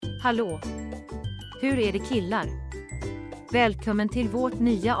Hallå! Hur är det killar? Välkommen till vårt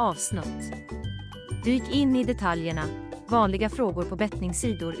nya avsnitt. Dyk in i detaljerna, vanliga frågor på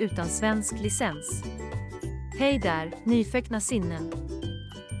bettningssidor utan svensk licens. Hej där, nyfikna sinnen.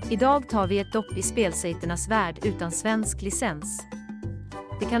 Idag tar vi ett dopp i spelsajternas värld utan svensk licens.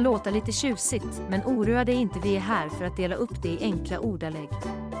 Det kan låta lite tjusigt, men oroa dig inte, vi är här för att dela upp det i enkla ordalägg.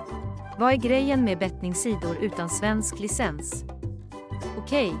 Vad är grejen med bettningssidor utan svensk licens?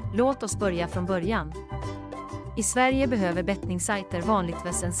 Okej, låt oss börja från början. I Sverige behöver bettningssajter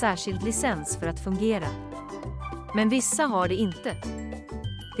vanligtvis en särskild licens för att fungera. Men vissa har det inte.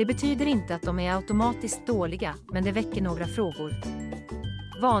 Det betyder inte att de är automatiskt dåliga, men det väcker några frågor.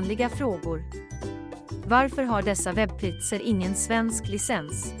 Vanliga frågor. Varför har dessa webbplatser ingen svensk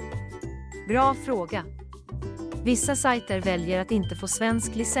licens? Bra fråga. Vissa sajter väljer att inte få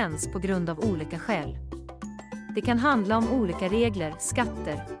svensk licens på grund av olika skäl. Det kan handla om olika regler,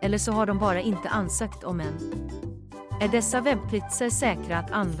 skatter, eller så har de bara inte ansökt om än. Är dessa webbplatser säkra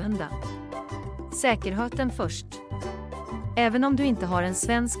att använda? Säkerheten först. Även om du inte har en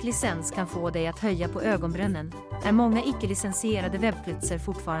svensk licens kan få dig att höja på ögonbrynen, är många icke-licensierade webbplatser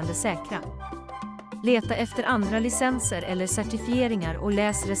fortfarande säkra. Leta efter andra licenser eller certifieringar och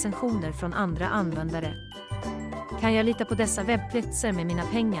läs recensioner från andra användare. Kan jag lita på dessa webbplatser med mina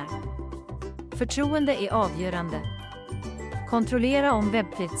pengar? Förtroende är avgörande. Kontrollera om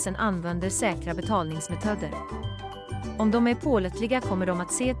webbplatsen använder säkra betalningsmetoder. Om de är pålitliga kommer de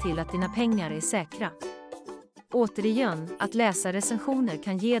att se till att dina pengar är säkra. Återigen, att läsa recensioner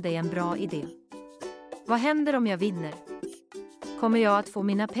kan ge dig en bra idé. Vad händer om jag vinner? Kommer jag att få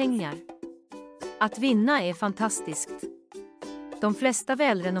mina pengar? Att vinna är fantastiskt. De flesta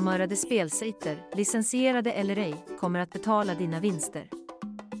välrenommerade spelsajter, licensierade eller ej, kommer att betala dina vinster.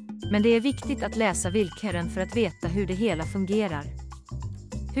 Men det är viktigt att läsa villkoren för att veta hur det hela fungerar.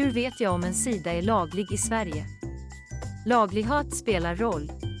 Hur vet jag om en sida är laglig i Sverige? Laglighet spelar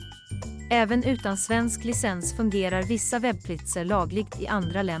roll. Även utan svensk licens fungerar vissa webbplatser lagligt i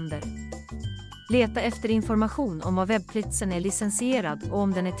andra länder. Leta efter information om vad webbplatsen är licensierad och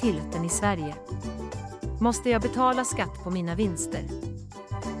om den är tillåten i Sverige. Måste jag betala skatt på mina vinster?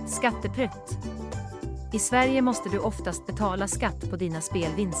 Skatteplikt. I Sverige måste du oftast betala skatt på dina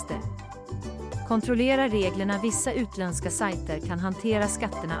spelvinster. Kontrollera reglerna, vissa utländska sajter kan hantera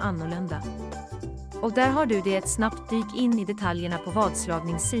skatterna annorlunda. Och där har du det, ett snabbt dyk in i detaljerna på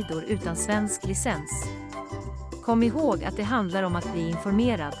vadslagningssidor utan svensk licens. Kom ihåg att det handlar om att bli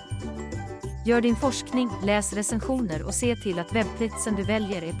informerad. Gör din forskning, läs recensioner och se till att webbplatsen du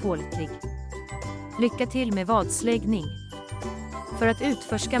väljer är pålitlig. Lycka till med vadsläggning. För att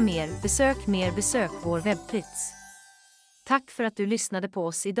utforska mer, besök vår webbplats. Tack för att du lyssnade på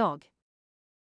oss idag.